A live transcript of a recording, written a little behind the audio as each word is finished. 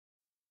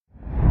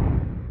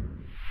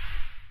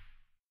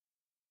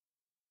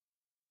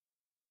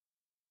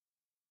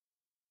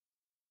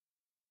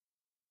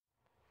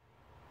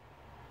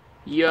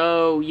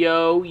Yo,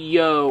 yo,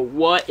 yo,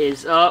 what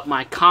is up,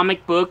 my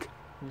comic book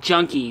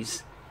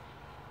junkies?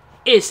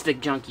 It's the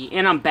Junkie,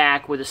 and I'm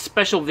back with a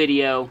special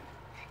video.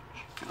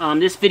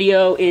 This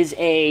video is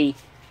a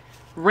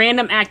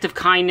random act of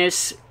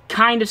kindness,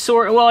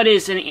 well, it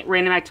is a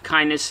random act of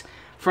kindness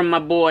from my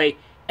boy,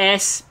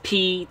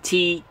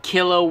 SPT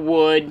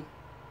Killerwood.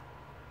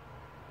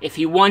 If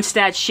he wants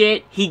that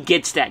shit, he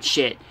gets that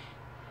shit.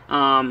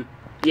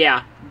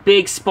 Yeah,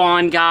 big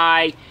Spawn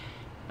guy.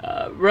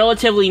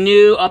 Relatively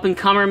new,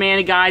 up-and-comer, man.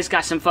 The guy's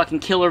got some fucking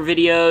killer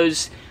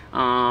videos.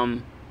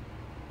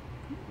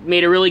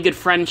 Made a really good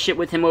friendship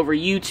with him over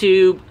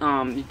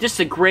YouTube. Just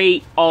a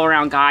great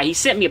all-around guy. He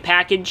sent me a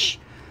package.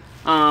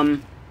 Before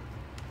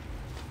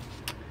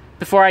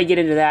I get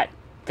into that,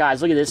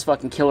 guys, look at this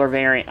fucking killer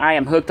variant. I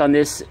am hooked on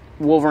this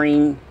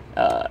Wolverine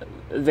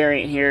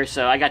variant here,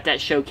 so I got that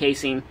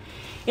showcasing.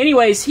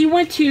 Anyways, he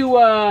went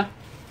to,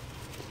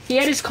 he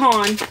had his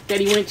con that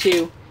he went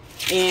to,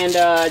 and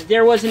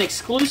there was an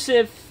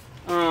exclusive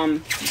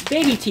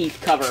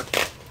Babyteeth cover,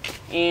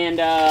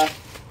 and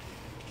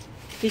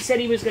he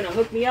said he was going to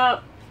hook me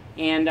up,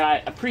 and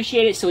I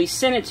appreciate it, so he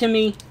sent it to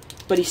me,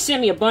 but he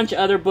sent me a bunch of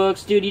other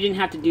books. Dude, you didn't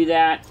have to do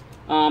that.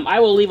 I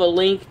will leave a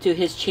link to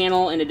his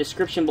channel in the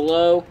description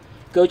below.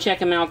 Go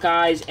check him out,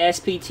 guys.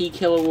 SPT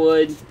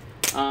Killerwood.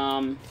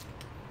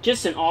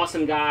 Just an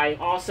awesome guy,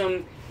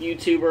 awesome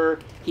YouTuber.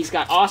 He's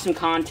got awesome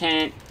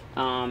content.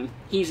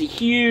 He's a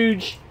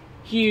huge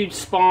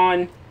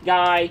Spawn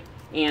guy,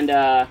 and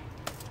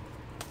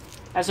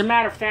as a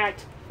matter of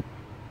fact,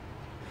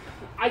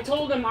 I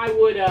told him I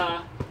would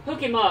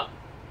hook him up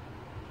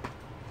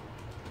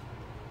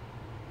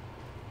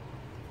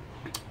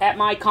at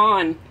my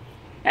con,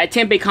 at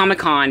Tampa Comic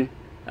Con.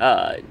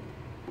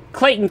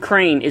 Clayton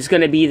Crane is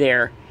going to be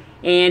there,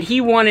 and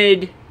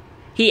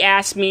he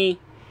asked me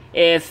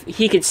if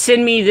he could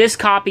send me this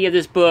copy of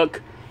this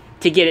book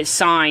to get it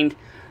signed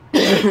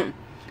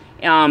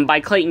by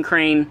Clayton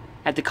Crane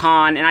at the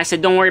con, and I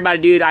said, don't worry about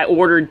it, dude. I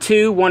ordered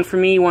two, one for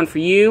me, one for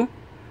you.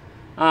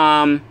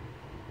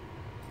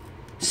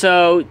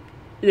 So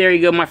there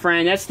you go, my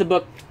friend. That's the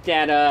book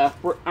that I'm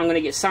going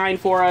to get signed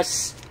for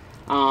us.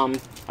 Like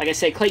I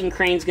said, Clayton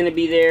Crane's going to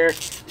be there.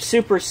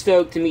 Super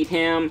stoked to meet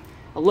him.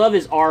 I love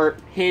his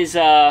art. His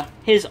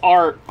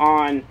art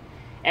on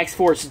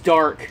X-Force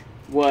Dark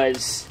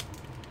is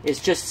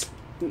just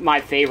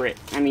my favorite.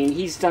 I mean,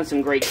 he's done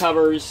some great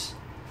covers.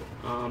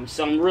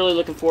 So I'm really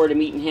looking forward to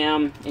meeting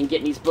him and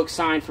getting these books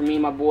signed for me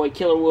and my boy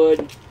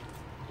Killerwood.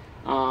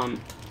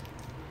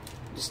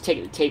 Just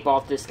taking the tape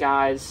off this,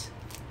 guys.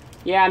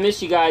 Yeah, I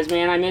miss you guys,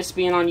 man. I miss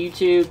being on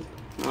YouTube.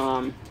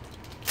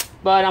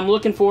 But I'm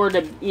looking forward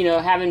to,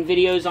 having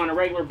videos on a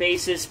regular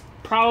basis.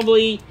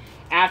 Probably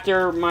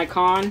after my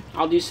con,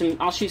 I'll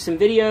shoot some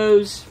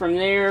videos from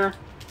there.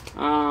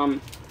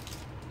 And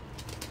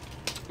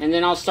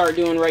then I'll start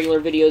doing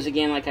regular videos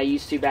again like I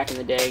used to back in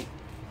the day.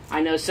 I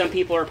know some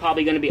people are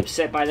probably going to be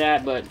upset by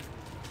that, but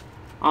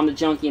I'm the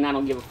Junkie and I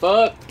don't give a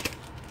fuck.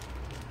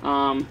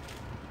 And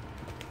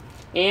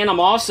I'm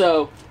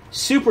also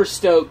super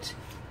stoked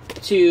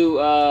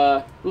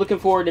to, looking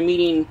forward to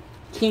meeting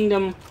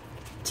Kingdom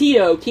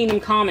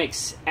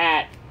Comics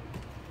at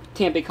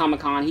Tampa Comic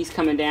Con. He's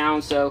coming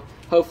down, so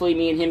hopefully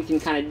me and him can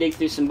kind of dig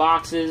through some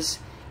boxes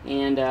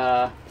and,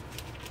 go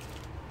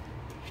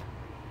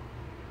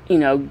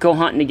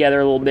hunting together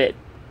a little bit.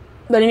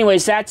 But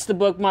anyways, that's the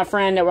book, my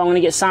friend, that we're going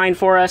to get signed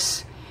for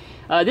us.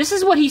 This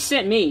is what he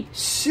sent me.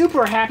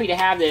 Super happy to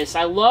have this.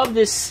 I love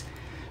this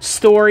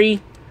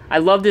story. I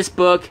love this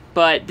book,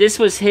 but this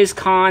was his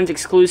con's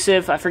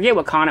exclusive. I forget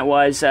what con it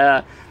was.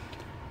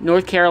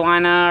 North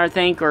Carolina, I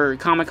think, or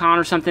Comic-Con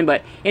or something.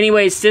 But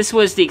anyways, this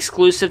was the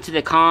exclusive to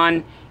the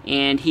con,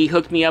 and he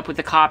hooked me up with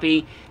a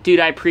copy.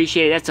 Dude, I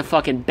appreciate it. That's a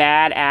fucking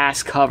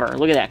badass cover.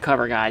 Look at that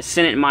cover, guys.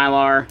 Sent it in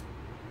Mylar.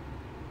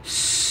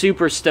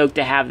 Super stoked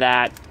to have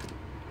that.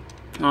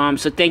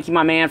 So thank you,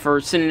 my man, for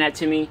sending that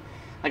to me.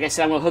 Like I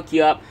said, I'm going to hook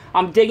you up.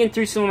 I'm digging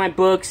through some of my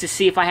books to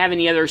see if I have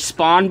any other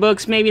Spawn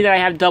books maybe that I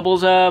have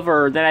doubles of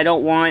or that I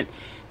don't want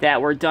that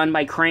were done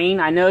by Crane.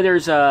 I know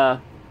there's a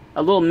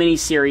little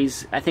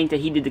mini-series, I think, that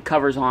he did the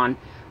covers on.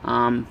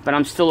 But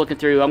I'm still looking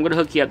through. I'm going to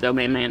hook you up, though,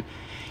 man.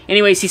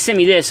 Anyways, he sent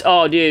me this.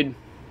 Oh, dude.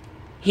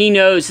 He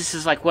knows this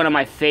is like one of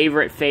my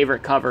favorite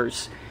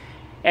covers.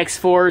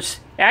 X-Force.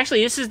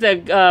 Actually, this is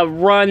the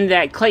run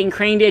that Clayton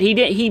Crane did.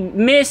 He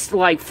missed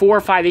like 4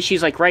 or 5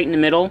 issues, like right in the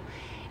middle,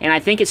 and I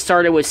think it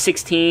started with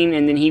 16,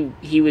 and then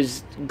he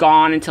was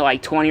gone until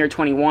like 20 or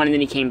 21, and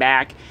then he came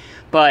back.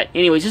 But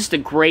anyways, just a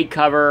great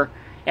cover.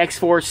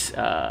 X-Force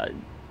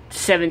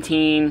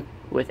 17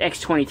 with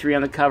X23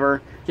 on the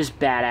cover, just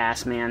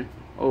badass, man.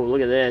 Oh,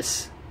 look at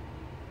this.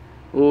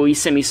 Oh, he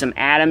sent me some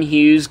Adam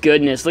Hughes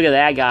goodness. Look at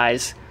that,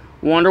 guys.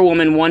 Wonder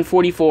Woman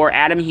 144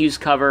 Adam Hughes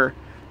cover.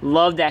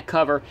 Love that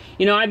cover.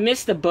 I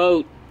missed the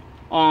boat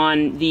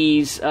on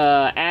these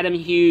Adam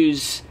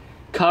Hughes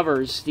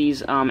covers.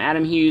 These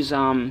Adam Hughes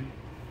Wonder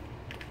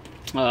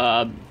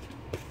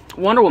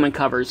Woman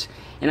covers.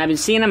 And I've been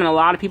seeing them in a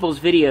lot of people's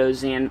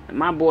videos, and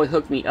my boy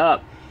hooked me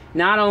up.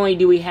 Not only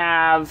do we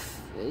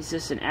have Is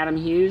this an Adam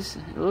Hughes?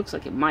 It looks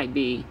like it might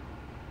be.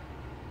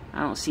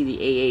 I don't see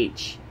the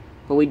AH.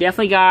 But we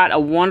definitely got a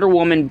Wonder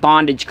Woman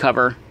bondage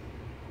cover.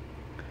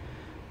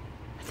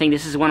 I think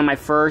this is one of my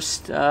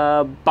first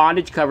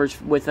bondage covers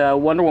with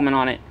Wonder Woman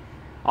on it.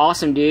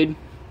 Awesome, dude.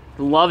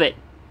 Love it.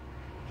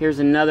 Here's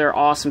another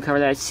awesome cover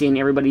that I see in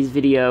everybody's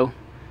video.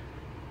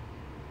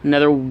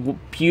 Another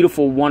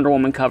beautiful Wonder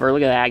Woman cover.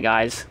 Look at that,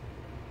 guys.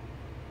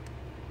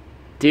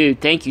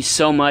 Dude, thank you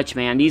so much,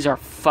 man. These are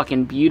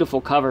fucking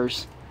beautiful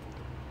covers.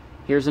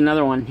 Here's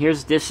another one.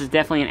 This is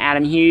definitely an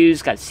Adam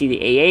Hughes. Got to see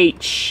the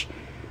AH.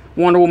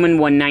 Wonder Woman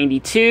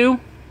 192.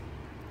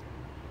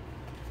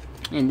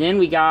 And then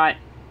we got...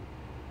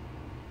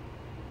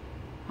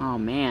 oh,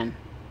 man.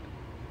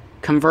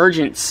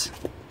 Convergence.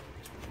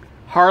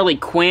 Harley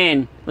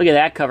Quinn. Look at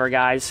that cover,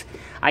 guys.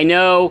 I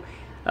know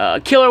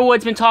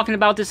Killerwood's been talking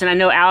about this, and I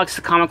know Alex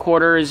the Comic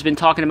Hoarder has been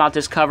talking about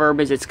this cover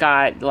because it's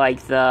got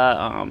like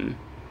the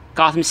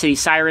Gotham City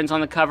Sirens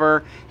on the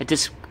cover. That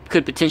this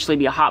could potentially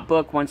be a hot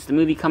book once the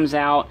movie comes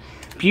out.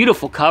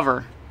 Beautiful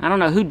cover. I don't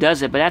know who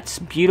does it, but that's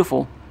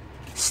beautiful.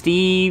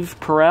 Steve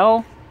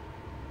Perel?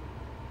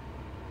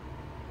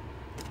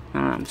 I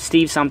don't know,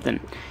 Steve something.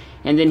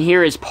 And then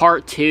here is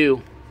part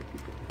 2.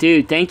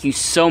 Dude, thank you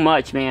so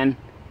much, man.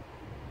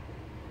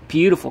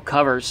 Beautiful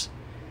covers.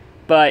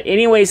 But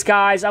anyways,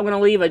 guys, I'm going to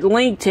leave a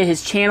link to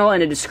his channel in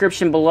the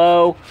description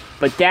below.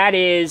 But that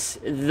is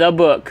the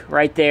book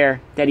right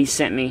there that he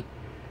sent me.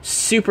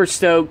 Super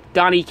stoked.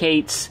 Donny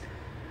Cates.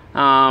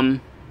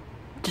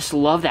 Just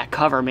love that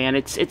cover, man.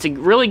 It's a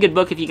really good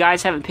book. If you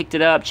guys haven't picked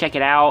it up, check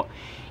it out.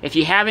 If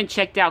you haven't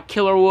checked out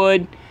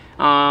Killerwood,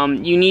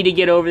 you need to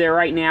get over there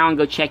right now and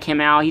go check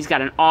him out. He's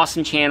got an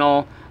awesome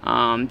channel.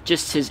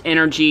 Just his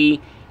energy,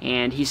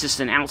 and he's just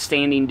an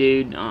outstanding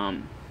dude.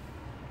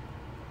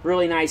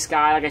 Really nice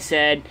guy. Like I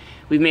said,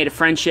 we've made a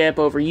friendship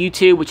over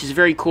YouTube, which is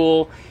very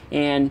cool.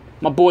 And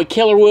my boy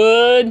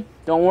Killerwood,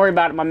 don't worry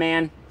about it, my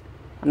man.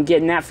 I'm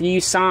getting that for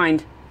you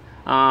signed.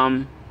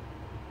 I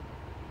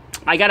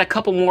got a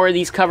couple more of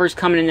these covers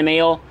coming in the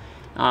mail.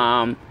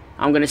 I'm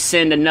going to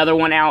send another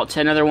one out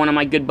to another one of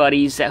my good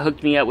buddies that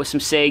hooked me up with some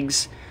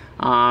SIGs.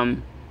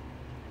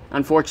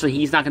 Unfortunately,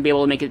 he's not going to be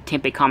able to make it to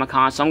Tampa Comic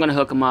Con, so I'm going to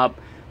hook him up.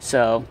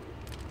 So,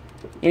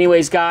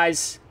 anyways,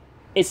 guys,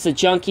 it's the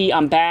Junkie.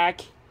 I'm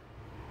back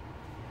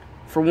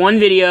for one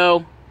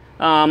video.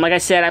 Like I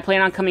said, I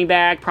plan on coming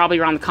back probably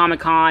around the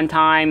Comic Con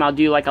time. I'll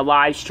do like a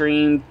live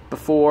stream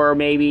before,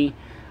 maybe.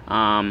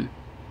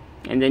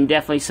 And then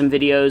definitely some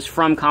videos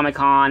from Comic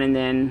Con, and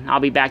then I'll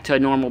be back to a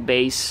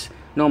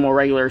normal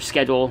regular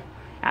schedule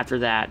after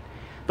that.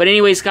 But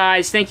anyways,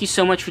 guys, thank you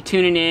so much for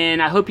tuning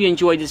in. I hope you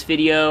enjoyed this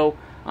video.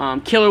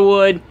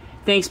 Killerwood,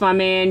 thanks, my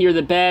man. You're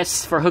the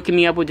best for hooking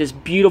me up with this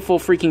beautiful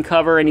freaking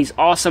cover and these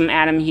awesome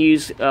Adam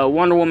Hughes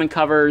Wonder Woman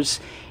covers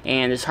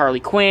and this Harley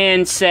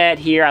Quinn set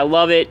here. I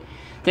love it.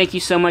 Thank you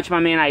so much, my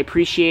man. I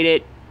appreciate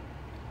it.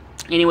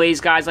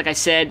 Anyways, guys, like I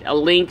said, a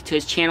link to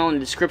his channel in the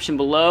description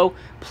below.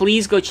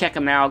 Please go check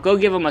him out. Go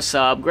give him a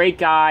sub. Great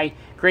guy.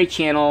 Great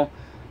channel.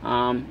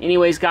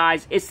 Anyways,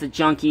 guys, it's the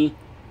Junkie,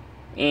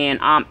 and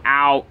I'm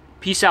out.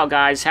 Peace out,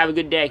 guys. Have a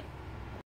good day.